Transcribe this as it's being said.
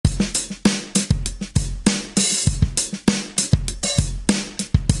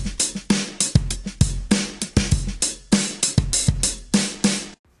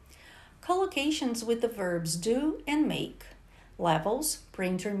collocations with the verbs do and make. Levels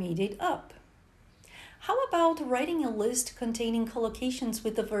pre-intermediate up. How about writing a list containing collocations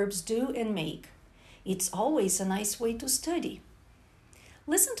with the verbs do and make? It's always a nice way to study.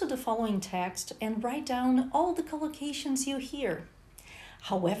 Listen to the following text and write down all the collocations you hear.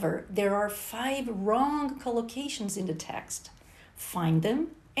 However, there are 5 wrong collocations in the text. Find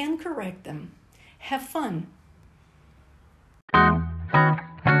them and correct them. Have fun!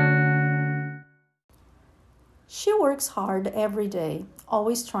 She works hard every day,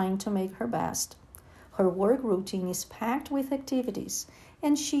 always trying to make her best. Her work routine is packed with activities,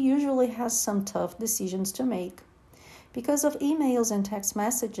 and she usually has some tough decisions to make. Because of emails and text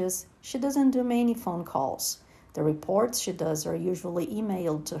messages, she doesn't do many phone calls. The reports she does are usually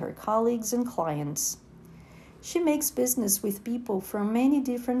emailed to her colleagues and clients. She makes business with people from many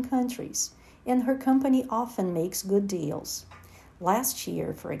different countries, and her company often makes good deals. Last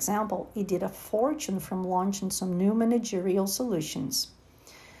year, for example, it did a fortune from launching some new managerial solutions.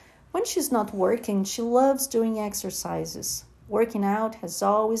 When she's not working, she loves doing exercises. Working out has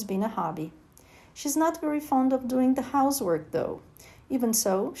always been a hobby. She's not very fond of doing the housework, though. Even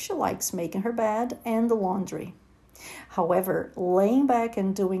so, she likes making her bed and the laundry. However, laying back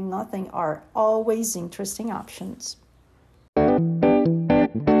and doing nothing are always interesting options.